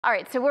All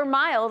right, so we're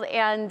mild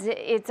and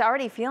it's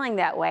already feeling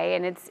that way,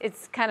 and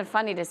it's kind of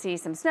funny to see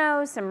some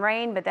snow, some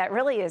rain, but that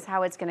really is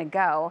how it's going to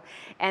go.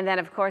 And then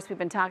of course we've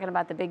been talking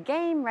about the big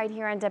game right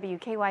here on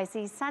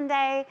WKYC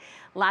Sunday.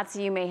 Lots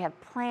of you may have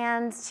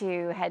plans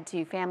to head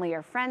to family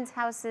or friends'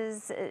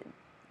 houses,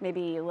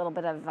 maybe a little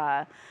bit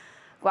of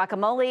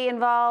guacamole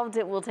involved.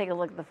 We'll take a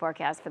look at the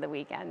forecast for the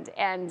weekend.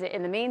 And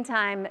in the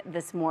meantime,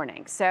 this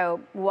morning,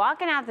 so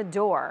walking out the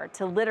door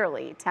to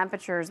literally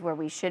temperatures where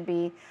we should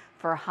be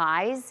for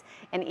highs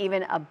and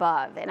even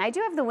above. And I do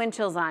have the wind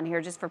chills on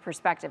here just for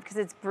perspective because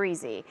it's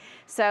breezy.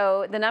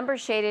 So the numbers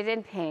shaded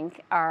in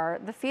pink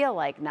are the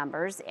feel-like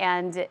numbers,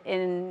 and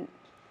in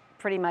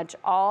pretty much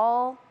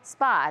all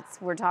spots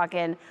we're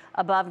talking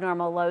above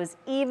normal lows,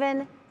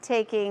 even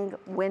taking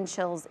wind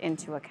chills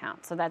into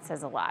account. So that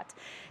says a lot.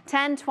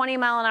 10,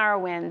 20-mile-an-hour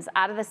winds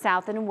out of the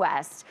south and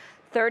west.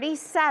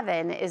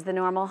 37 is the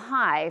normal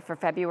high for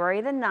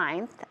February the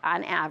 9th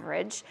on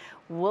average.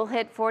 We'll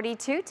hit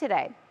 42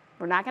 today.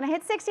 We're not going to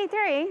hit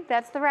 63.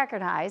 That's the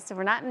record high, so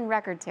we're not in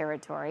record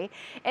territory.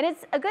 And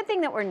it's a good thing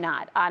that we're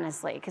not,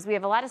 honestly, because we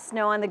have a lot of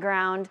snow on the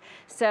ground.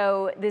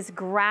 So this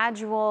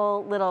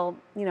gradual little,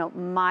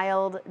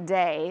 mild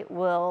day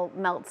will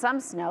melt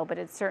some snow, but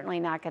it's certainly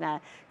not going to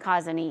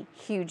cause any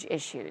huge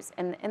issues,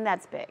 and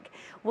that's big.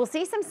 We'll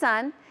see some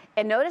sun.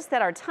 And notice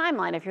that our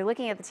timeline, if you're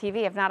looking at the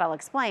TV, if not, I'll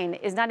explain,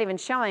 is not even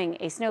showing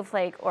a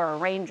snowflake or a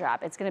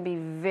raindrop. It's going to be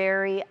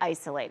very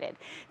isolated.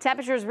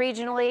 Temperatures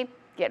regionally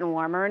getting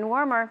warmer and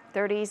warmer,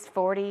 30s,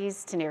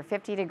 40s to near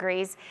 50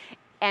 degrees.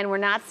 And we're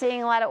not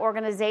seeing a lot of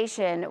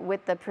organization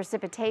with the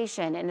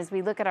precipitation. And as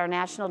we look at our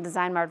National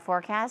Design Mart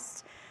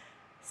forecast,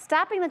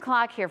 stopping the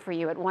clock here for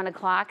you at 1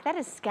 o'clock, that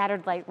is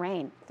scattered light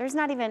rain. There's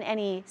not even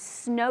any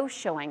snow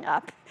showing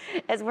up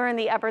as we're in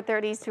the upper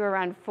 30s to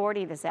around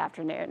 40 this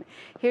afternoon.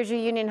 Here's your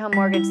Union Home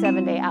Mortgage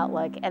 7-day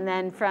outlook. And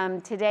then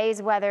from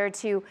today's weather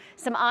to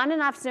some on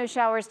and off snow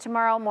showers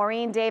tomorrow.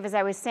 Maureen, Dave, as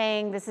I was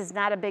saying, this is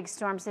not a big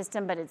storm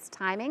system, but it's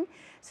timing.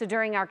 So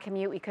during our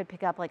commute, we could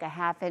pick up like a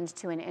 ½ inch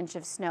to an inch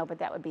of snow, but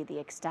that would be the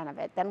extent of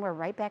it. Then we're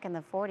right back in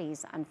the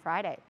 40s on Friday.